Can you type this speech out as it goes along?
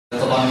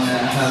طبعا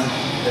احنا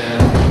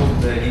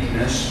جروب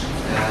GeekMesh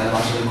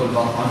عشان الكل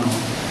بعرف عنه.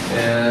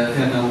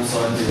 كان ويب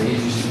سايت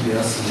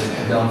HTTPS اللي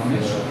بحب يعرف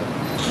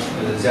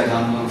زيادة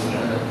عنه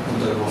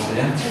كنت اروح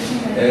عليه.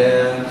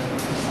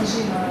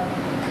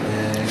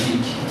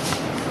 جيك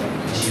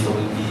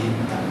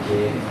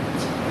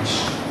GeekMesh.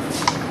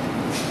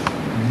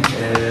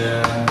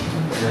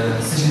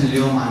 السيشن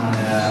اليوم عن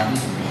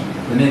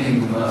the making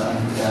of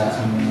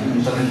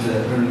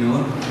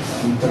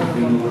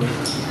entrepreneur.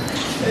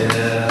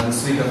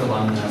 السبيكر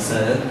طبعا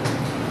سائر.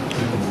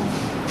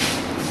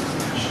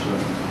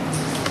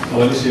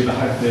 أول شيء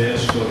بحب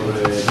أشكر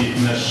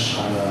GeekMesh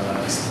على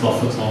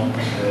استضافتهم،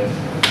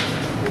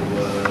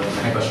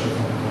 وبحب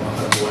أشكركم إنكم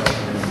أخذتوا وقت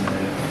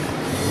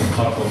من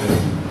نهاركم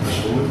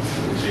المشغول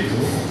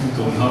وجيتوا،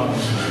 أنتم نهاركم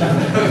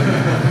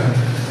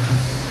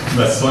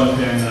بس هون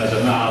في عندنا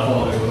جماعة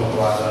طلبة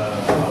بيروحوا على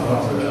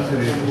الرابط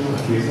الآخري،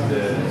 وأكيد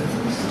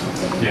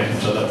يعني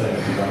شغلات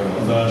ثانية في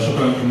بعضها،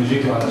 فشكرا إنكم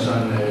جيتوا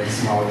علشان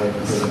تسمعوا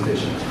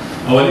البرزنتيشن.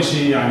 أول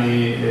شيء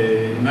يعني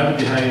ما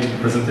بدي هاي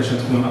البرزنتيشن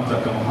تكون أكثر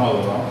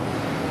كمحاضرة.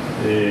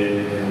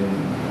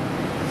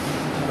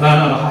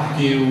 أنا راح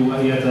أحكي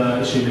وأي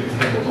شيء اللي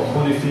بتحبوا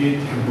توقفوني فيه،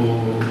 بتحبوا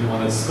you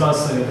want to discuss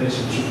أي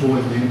شيء بتشوفوه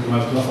اللي أنتم ما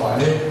بتوافقوا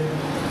عليه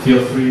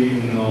feel free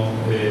إنه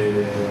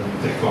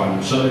تحكوا عنه.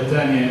 الشغلة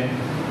الثانية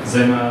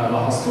زي ما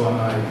لاحظتوا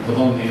أنا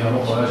بضلني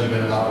أروح وأجي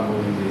بين العربي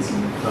والإنجليزي،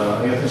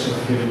 فأي شيء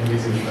بحكي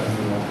بالإنجليزي مش فاهم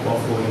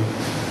توقفوني.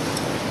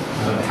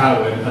 أنا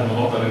بحاول قد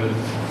ما بقدر إني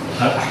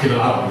أحكي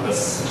بالعربي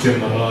بس كثير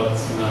مرات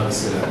ما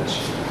بصير هذا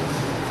الشيء.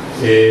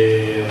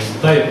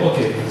 طيب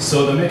اوكي so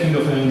the making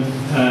of an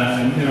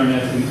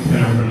internet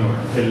entrepreneur.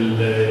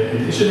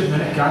 الشيء اللي بدنا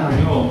نحكي عنه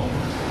اليوم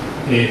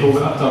هو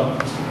اكثر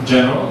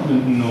جنرال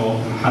من انه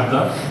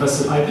محدد،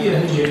 بس الايديا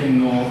هي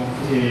انه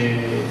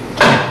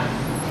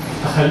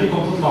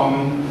اخليكم تطلعوا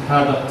من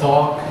هذا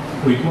التوك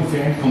ويكون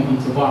في عندكم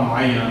انطباع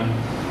معين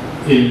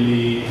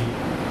اللي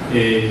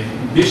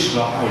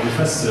بيشرح او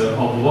بيفسر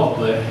او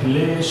بيوضح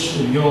ليش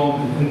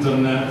اليوم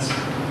الانترنت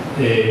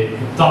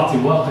بتعطي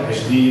واقع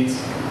جديد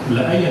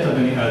لأي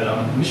بني آدم،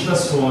 مش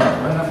بس هون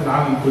وإنما في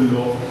العالم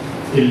كله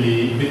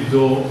اللي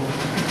بده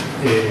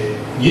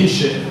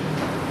ينشئ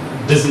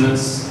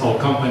بزنس أو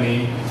كومباني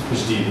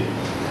جديدة.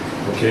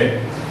 أوكي؟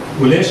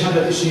 وليش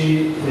هذا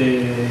الشيء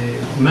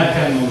ما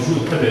كان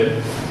موجود قبل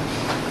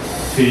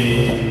في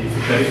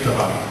التاريخ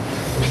تبعنا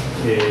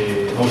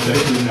أو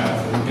التاريخ اللي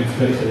بنعرفه، ممكن في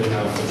التاريخ اللي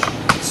بنعرفه.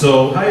 So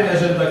هاي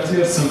الأجندة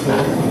كثير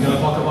simple. I'm gonna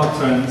talk about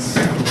trends.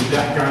 بدي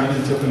أحكي عن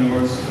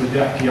entrepreneurs،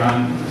 بدي أحكي عن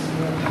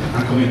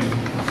community.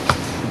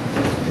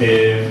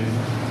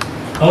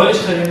 أول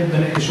شيء خلينا نبدأ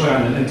نحكي شوي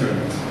عن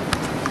الإنترنت.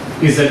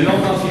 إذا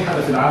اليوم ما في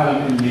حدا في العالم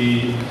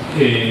اللي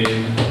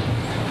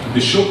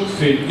بشك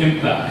في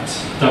الإمباكت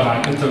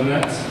تبع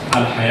الإنترنت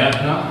على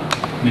حياتنا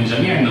من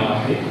جميع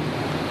النواحي،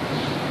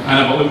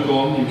 أنا بقول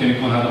لكم يمكن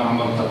يكون هذا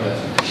معمر مقدس.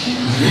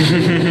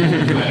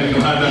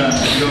 لأنه هذا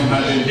اليوم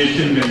هذه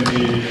الكلمة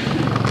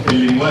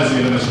اللي موازية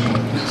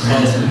لمجنون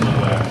خالص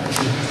بالمرة يعني.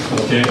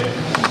 أوكي.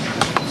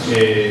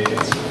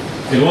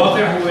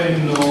 الواقع هو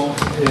إنه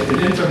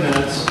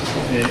الإنترنت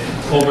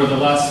over the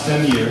last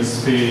 10 years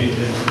في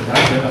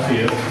العقد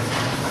الأخير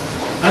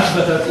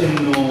أثبتت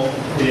إنه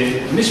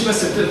مش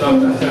بس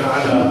بتقدر تأثر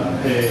على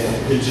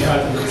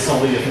الجهات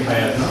الاقتصادية في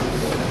حياتنا،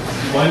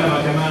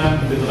 وإنما كمان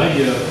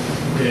بتغير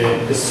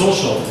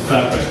السوشيال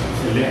فابريك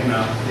اللي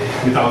إحنا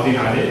متعودين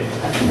عليه،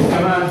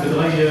 وكمان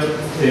بتغير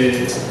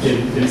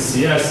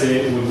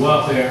السياسة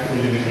والواقع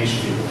اللي بنعيش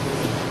فيه.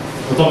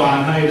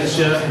 وطبعا هاي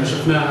الاشياء احنا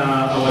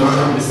شفناها اول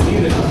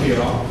بالسنين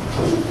الاخيره.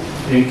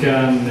 ان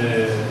كان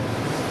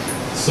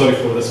sorry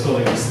for the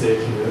spelling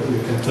mistake here,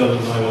 you can tell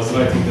I was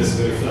writing this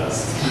very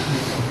fast.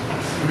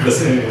 But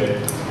anyway,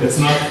 it's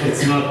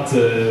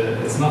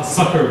not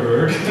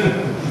Zuckerberg.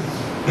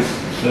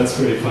 That's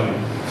pretty funny.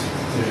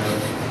 You know,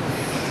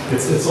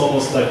 it's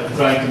almost like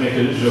trying to make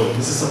a joke.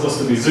 This is supposed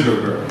to be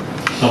Zuckerberg.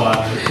 طبعا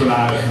كل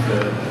عارف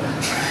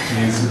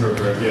means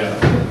Zuckerberg. Yeah.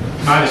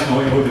 معلش ما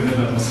هو يهودي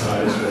بدنا نمسخر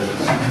عليه شوي.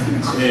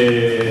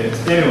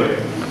 Anyway,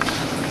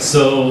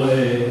 so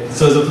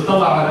إذا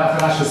تطلعوا على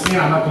آخر 10 سنين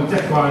عمالكم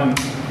تحكوا عن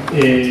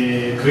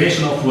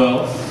creation of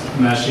wealth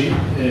ماشي،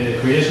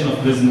 creation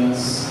of business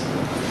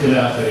إلى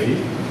آخره،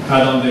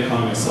 هذا on the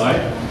economic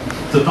side.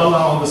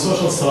 تطلع on the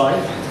social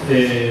side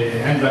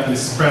عندك the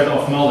spread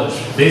of knowledge,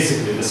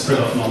 basically the spread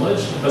of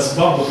knowledge، بس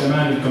برضه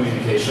كمان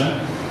communication.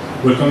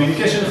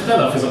 والكوميونيكيشن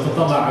اختلف إذا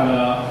تطلع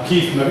على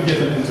كيف مرئية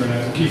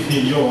الإنترنت وكيف هي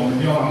اليوم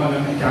عمالنا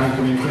نحكي عن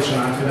communication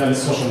عن خلال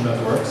السوشيال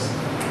نتوركس.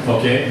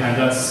 Okay, and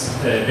that's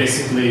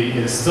basically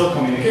it is still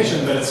communication,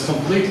 but it's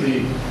completely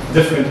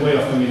different way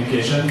of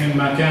communication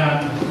مما كان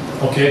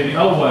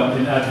بأول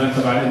الادفنت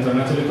تبع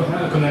الإنترنت اللي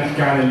كنا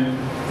نحكي عن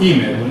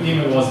الإيميل،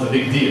 والإيميل was the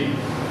big deal.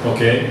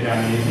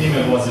 يعني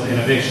الإيميل was an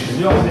innovation.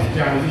 اليوم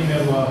نحكي عن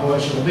الإيميل وهو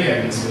شيء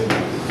طبيعي بالنسبة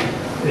لنا.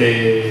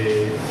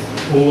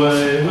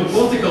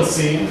 والبوليتيكال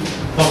سين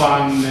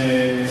طبعا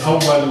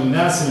اول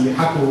الناس اللي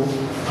حكوا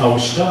او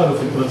اشتغلوا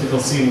في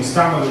البوليتيكال سين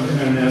واستعملوا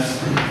الانترنت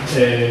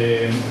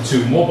to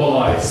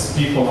mobilize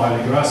people على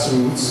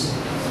grassroots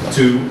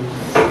to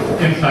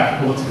impact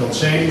political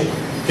change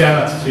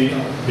كانت في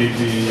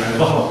يعني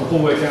ظهرت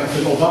بقوه كانت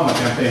في الاوباما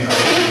كامبين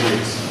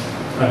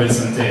قبل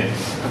سنتين.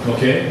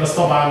 اوكي بس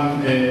طبعا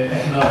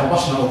احنا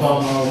طبشنا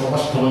اوباما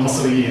وطبشنا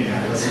المصريين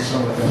يعني بس ان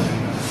شاء الله كمان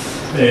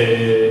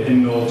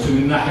انه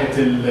من ناحيه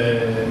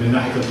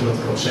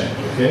البوليتيكال تشينج.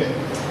 اوكي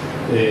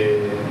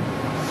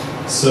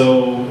so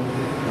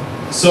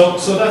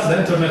that's the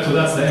internet و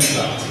that's the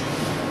impact.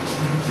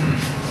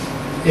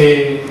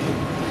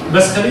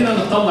 بس خلينا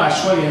نطلع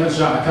شويه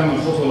نرجع كم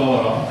خطوه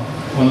لورا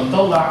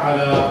ونطلع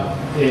على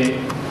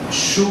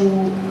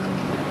شو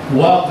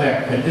واقع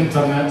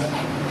الانترنت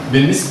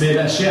بالنسبه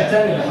لاشياء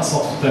ثانيه اللي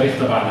حصلت في التاريخ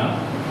تبعنا.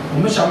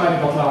 ومش عمالي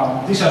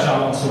بطلع بديش ارجع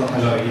للعصور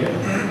الحجريه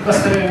بس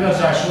خلينا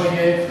نرجع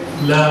شويه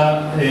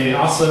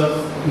لعصر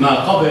ما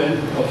قبل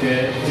اوكي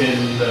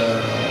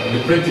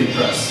البرينتنج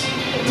بريس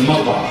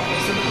المطبعه.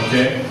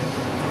 اوكي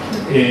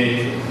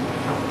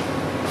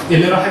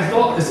اللي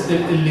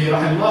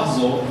راح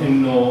نلاحظه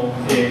انه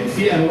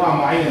في انواع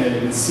معينه اللي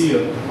بتصير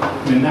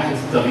من ناحيه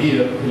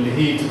التغيير اللي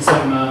هي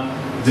تسمى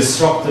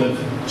disruptive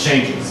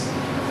changes.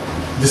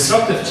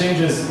 disruptive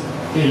changes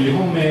اللي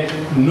هم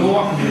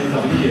نوع من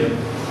التغيير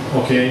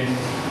اوكي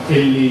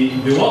اللي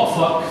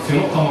بيوقفك في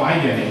نقطه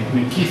معينه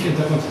من كيف انت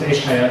كنت تعيش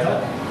حياتك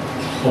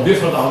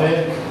وبيفرض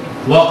عليك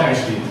واقع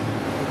جديد.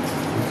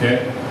 اوكي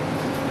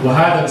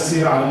وهذا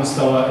بصير على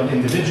مستوى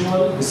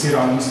الانديفيدوال، بصير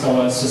على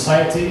مستوى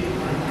السوسايتي،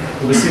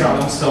 وبصير على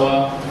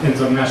مستوى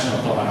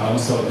انترناشونال طبعا على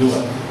مستوى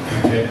الدول.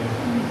 اوكي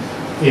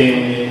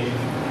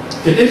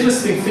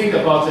الانترستينج ثينج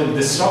اباوت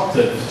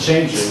الديسربتيف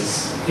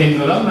تشينجز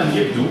انه لما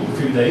يبدوا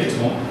في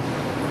بدايتهم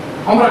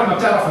عمرك ما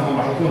بتعرف انهم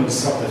راح يكونوا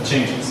disruptive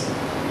changes.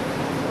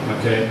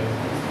 اوكي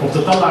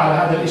وبتطلع على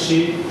هذا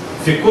الشيء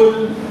في كل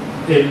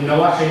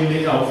النواحي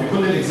اللي او في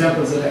كل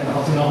الاكزامبلز اللي احنا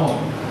حاطينها هون.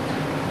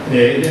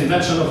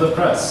 الانفنشن اوف ذا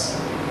بريس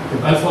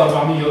ب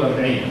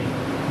 1440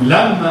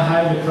 لما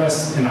هاي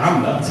البريس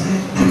انعملت.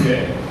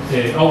 اوكي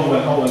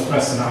اول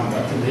بريس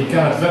انعملت اللي هي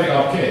كانت فيري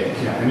اركيك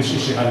يعني مش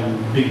شيء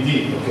هالبيج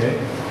ديل. اوكي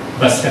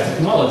بس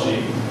كتكنولوجي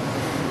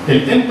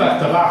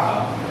الامباكت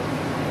تبعها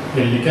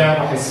اللي كان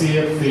راح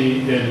يصير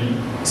في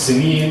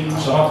السنين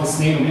عشرات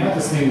السنين ومئات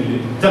السنين اللي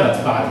تلت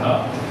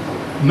بعدها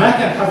ما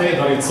كان حدا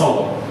يقدر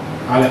يتصور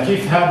على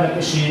كيف هذا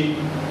الشيء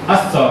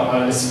اثر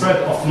على السبريد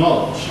اوف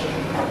نولج.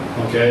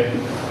 اوكي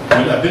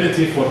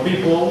والابيليتي فور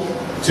بيبل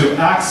to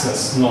access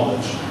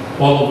knowledge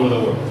all over the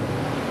world.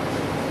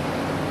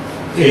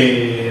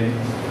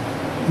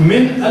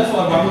 من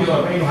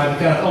 1440 وهذه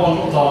كانت اول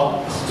نقطه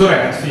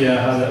اخترعت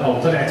فيها هذا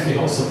او طلعت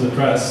فيها قصه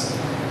البريس.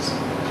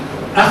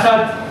 اخذ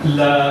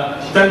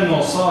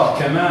لتنه صار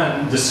كمان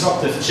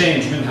disruptive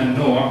change من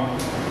هالنوع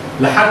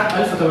لحد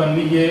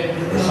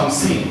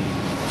 1850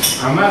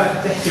 عمالك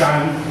تحكي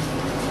عن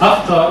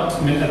اكثر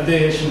من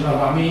قديش من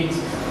 400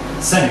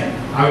 سنه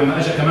على ما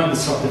اجى كمان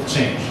disruptive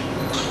change.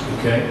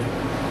 اوكي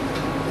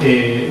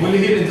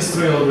واللي هي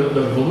الاندستريال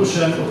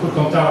ريفولوشن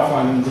وكلكم تعرفوا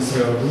عن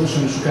الاندستريال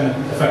ريفولوشن شو كانت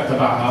الافكت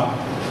تبعها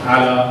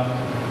على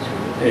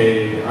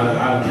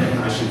العالم اللي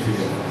احنا عايشين فيه.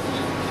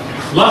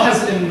 لاحظ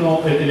انه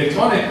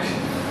الالكترونيك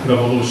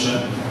ريفولوشن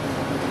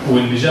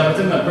واللي جابت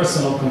لنا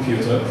البيرسونال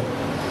كمبيوتر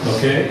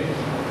اوكي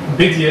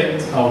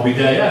بديت او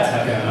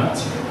بداياتها كانت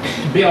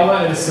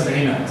باوائل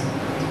السبعينات.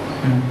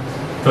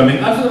 فمن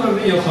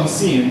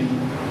 1850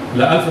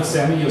 ل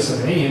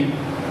 1970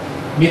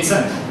 100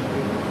 سنه،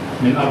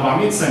 من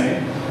 400 سنه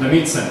ل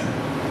 100 سنه.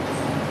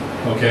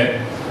 اوكي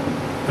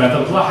فانت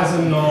بتلاحظ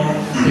انه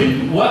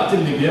الوقت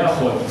اللي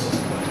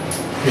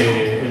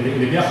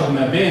بياخذ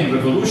ما بين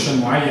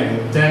ريفولوشن معين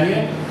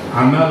والثانيه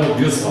عماله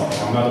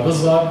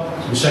بيصغر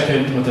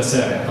بشكل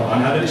متسارع.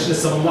 طبعا هذا الشيء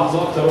لسه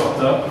بنلاحظه اكثر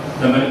واكثر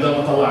لما نبدا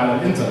نطلع على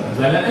الانترنت،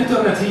 لان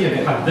الانترنت هي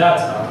بحد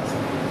ذاتها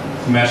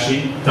ماشي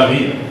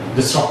تغيير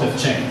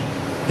disruptive change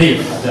هي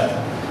بحد ذاتها.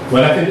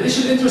 ولكن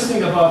الشيء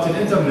الانترستنج اباوت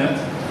الانترنت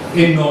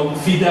انه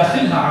في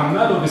داخلها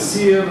عماله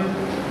بيصير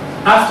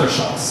افتر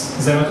شوكس،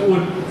 زي ما تقول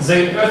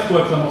زي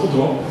الايرثكويك لما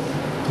تضرب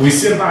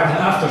ويصير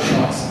بعدها افتر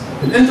شوكس.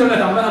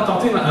 الانترنت عمالها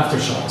تعطينا افتر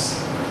شوكس.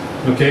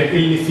 اوكي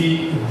اللي في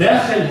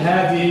داخل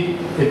هذه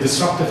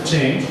الديسربتيف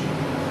تشينج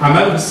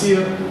عماله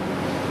بصير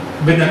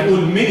بدنا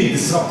نقول ميني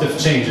ديسربتيف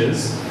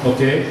تشينجز.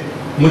 اوكي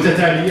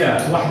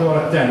متتاليات واحده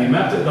ورا الثانيه،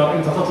 ما بتقدر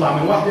انت تطلع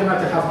من واحده ما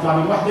تلحق تطلع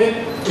من واحده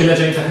الا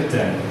جايتك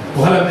الثانيه،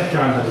 وهلا بنحكي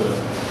عن هدول.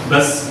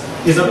 بس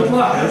اذا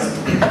بتلاحظ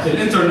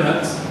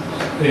الانترنت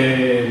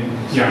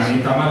يعني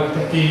انت عمالك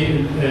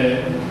تحكي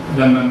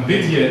لما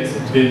بديت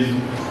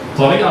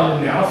بالطريقه اللي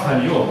بنعرفها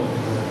اليوم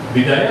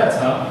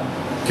بداياتها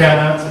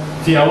كانت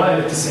في اوائل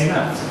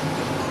التسعينات.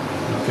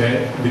 اوكي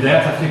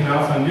بداياتها كيف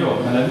بنعرفها اليوم،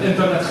 لان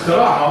الانترنت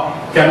اختراعها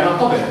كان من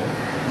قبل.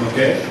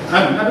 اوكي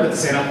قبل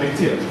التسعينات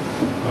بكثير.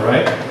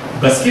 alright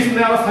بس كيف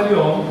بنعرفها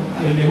اليوم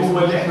اللي هو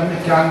اللي احنا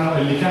بنحكي عنه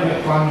اللي كانوا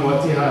يحكوا عنه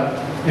وقتها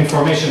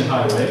انفورميشن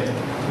هايوي.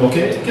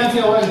 اوكي كان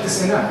في اوائل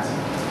التسعينات.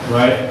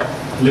 right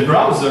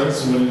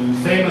البراوزرز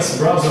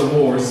والفيموس براوزر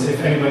وورز if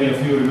anybody of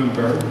you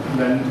remember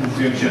then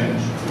you're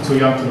too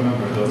young to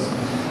remember those.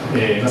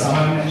 بس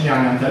عمالنا نحكي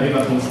عن تقريبا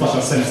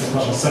 15 سنه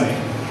 16 سنه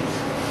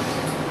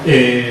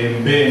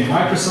بين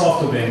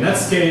مايكروسوفت وبين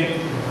نتسكيب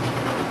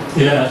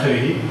الى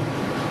اخره.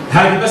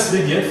 هذه بس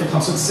بديت في ال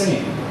 95.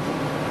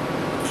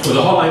 و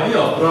the whole idea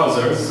of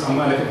browsers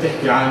عمالك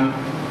بتحكي عن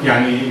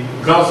يعني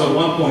براوزر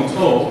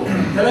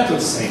 1.0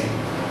 93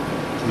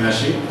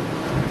 ماشي.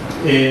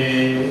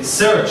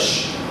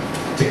 سيرش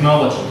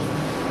تكنولوجي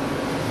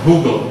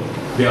جوجل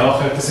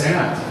بأواخر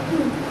التسعينات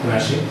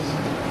ماشي.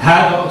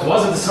 هذا it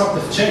was a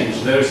disruptive change.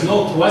 There is no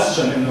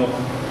question إنه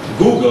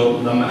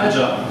جوجل لما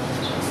أجا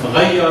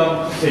غير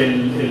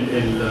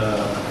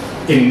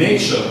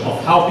nature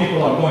of how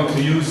people are going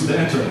to use the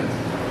internet.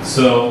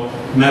 So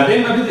ما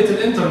بين ما بدأت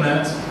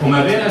الانترنت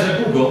وما بين أجا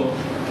جوجل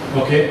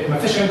اوكي ما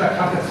فيش عندك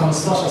حركة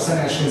 15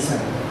 سنة 20 سنة.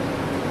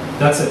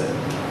 That's it.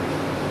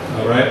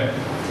 alright.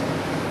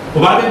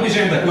 وبعدين بيجي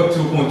عندك ويب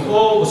 2.0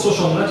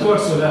 والسوشيال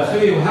نتوركس والى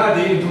اخره،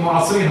 وهذه انتم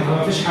معاصرينها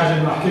فما فيش حاجة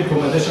انه احكي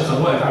لكم قديش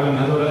اخذ وقت على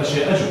ما هذول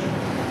الاشياء اجوا.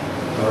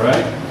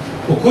 alright.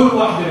 وكل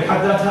واحدة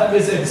بحد ذاتها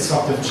is a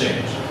disruptive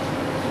change.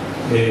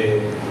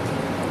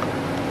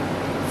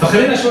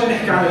 فخلينا شوي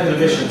نحكي عن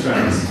الانوفيشن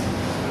ترندز.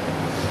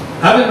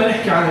 قبل ما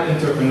نحكي عن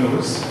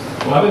الانتربرنورز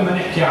وقبل ما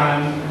نحكي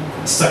عن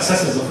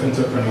successes of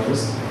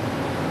entrepreneurs,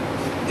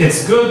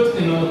 it's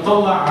good إنه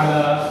نطلع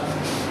على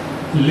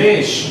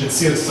ليش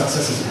بتصير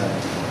السكسسز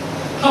هذه.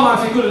 طبعا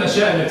في كل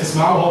الأشياء اللي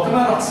بتسمعوها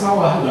وكمان راح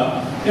تسمعوها هلا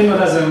إنه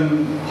لازم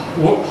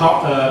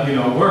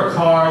work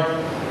hard,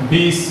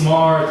 be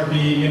smart,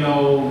 be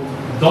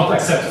don't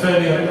accept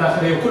failure إلى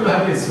آخره، وكل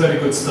هذه is very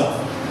good stuff.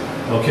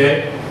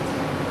 أوكي.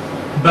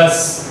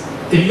 بس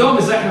اليوم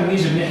إذا إحنا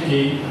بنيجي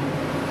بنحكي،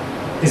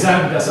 إذا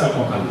أنا بدي أسألكم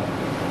هلا،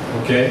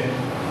 أوكي،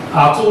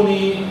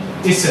 أعطوني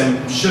اسم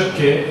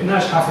شركة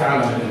ناجحة في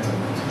عالم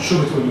الإنترنت،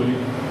 شو بتقولوا لي؟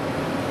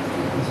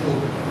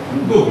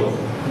 جوجل،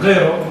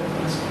 غيره؟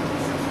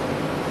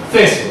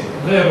 فيسبوك،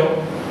 غيره؟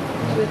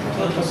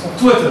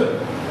 تويتر،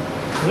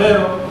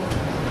 غيره؟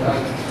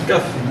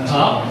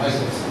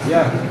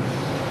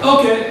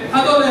 اوكي،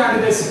 هذول يعني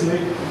basically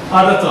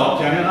are the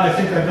top. يعني I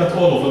think I got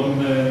all of them.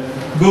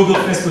 جوجل،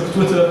 فيسبوك،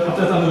 تويتر،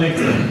 حطيتها من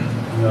لينكدين.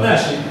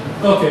 ماشي.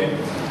 اوكي.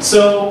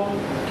 So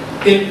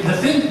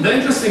the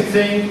interesting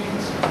thing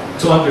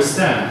to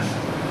understand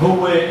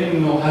هو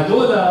انه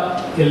هدول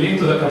اللي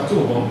انتم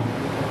ذكرتوهم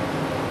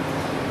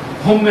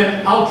هم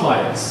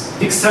outliers,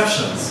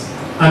 exceptions,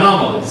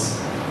 anomalies.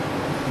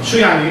 شو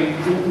يعني؟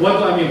 what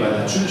do I mean by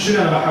that؟ شو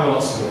اللي انا بحاول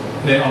اقصده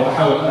او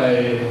بحاول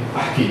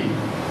احكيه؟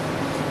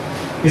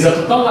 اذا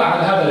تطلع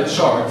على هذا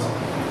التشارت،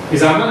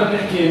 اذا عمالنا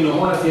بنحكي انه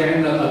هون في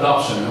عندنا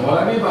الادوبشن، what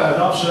I mean by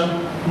adoption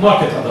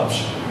market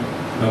adoption.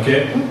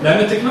 اوكي؟ لان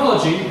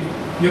التكنولوجي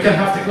you can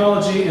have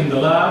technology in the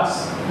labs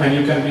and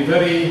you can be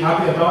very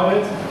happy about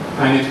it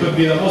and it could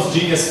be the most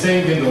genius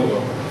thing in the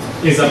world.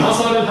 إذا ما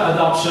صار لها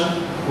adoption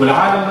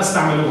والعالم ما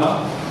استعملوها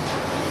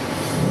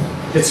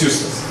it's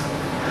useless.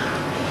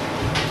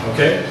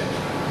 Okay?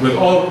 With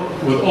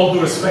all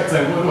due respect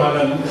زي ما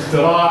بيقولوا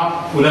للاختراع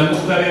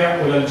وللمخترع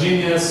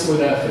وللجينيوس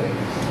والى اخره.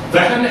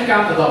 فاحنا بنحكي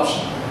عن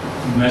adoption.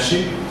 ماشي؟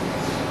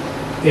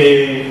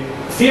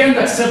 في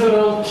عندك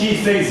several key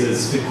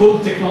phases في كل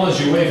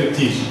technology wave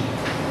بتيجي.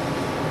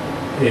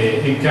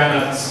 إن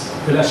كانت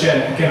الأشياء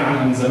اللي حكينا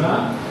عنها من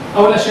زمان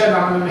أو الأشياء اللي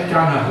عم نحكي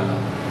عنها هلا.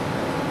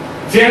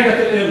 في عندك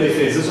الإيرلي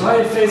فيزز، وهي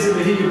الفيز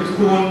اللي هي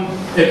بتكون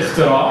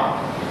الاختراع،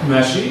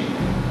 ماشي؟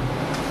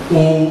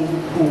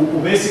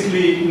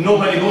 وباسically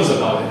nobody knows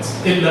about it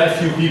إلا a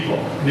few people.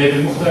 Maybe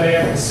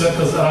المخترع,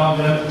 circles around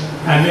them,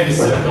 and maybe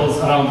circles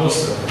around those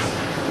circles.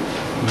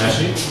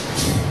 ماشي؟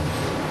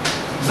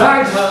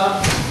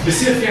 بعدها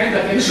بصير في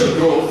عندك initial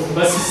growth،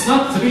 بس it's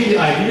not really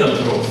ideal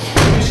growth.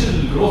 مش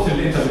الجروث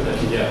اللي أنت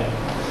بدك إياه.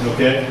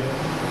 اوكي.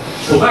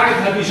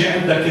 وبعدها بيجي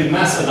عندك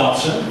الماس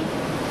ادوبشن.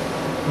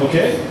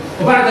 اوكي.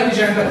 وبعدها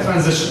بيجي عندك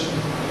ترانزيشن.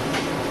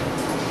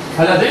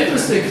 هلا the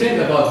interesting thing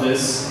about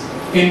this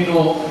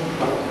انه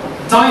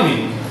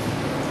timing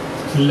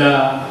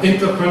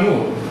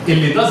لانتربرنور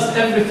اللي does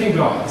everything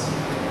right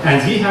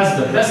and he has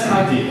the best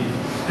idea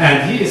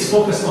and he is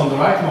focused on the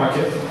right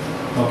market.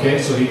 Okay,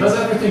 so he does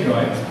everything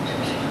right.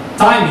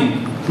 Timing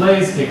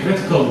plays a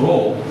critical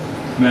role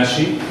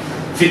ماشي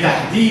في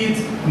تحديد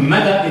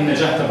مدى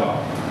النجاح تبعه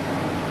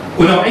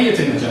ونوعية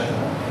النجاح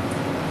تبعه.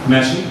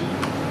 ماشي؟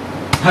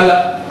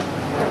 هلا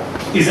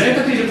إذا أنت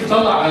تيجي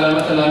تطلع على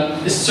مثلا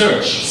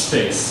السيرش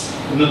سبيس،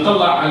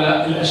 بنطلع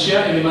على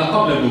الأشياء اللي ما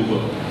قبل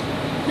جوجل.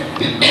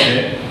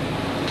 okay.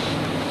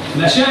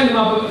 الأشياء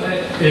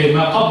اللي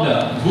ما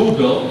قبل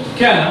جوجل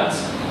كانت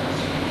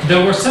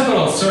there were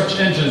several search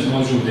engines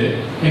موجودة،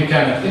 إن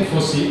كانت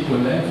إنفوسيك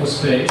ولا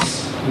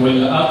إنفوسبيس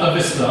ولا ألتا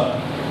فيستا،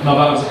 ما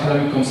بعرف إذا حدا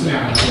منكم سمع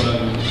عن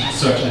هذول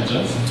السيرش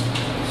انجنز.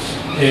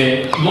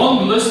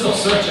 long list of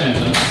search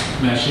engines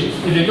ماشي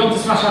اللي اليوم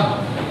تسمعش عنهم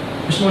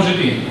مش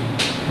موجودين.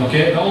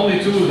 Okay, the only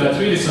two that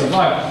really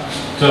survived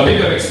to a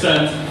bigger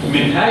extent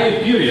من هاي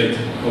البيريود.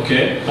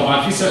 Okay,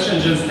 طبعا في search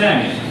engines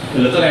ثانية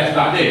اللي طلعت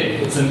بعدين.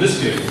 It's in this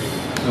period.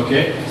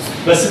 Okay,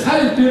 بس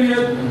بهاي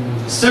البيريود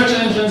search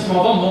engines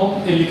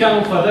معظمهم اللي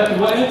كانوا في هذاك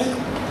الوقت.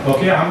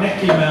 Okay, عم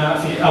نحكي ما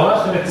في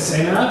أواخر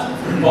التسعينات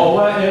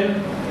وأوائل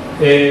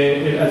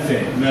 2000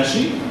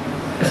 ماشي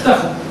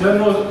اختفوا.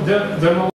 they're no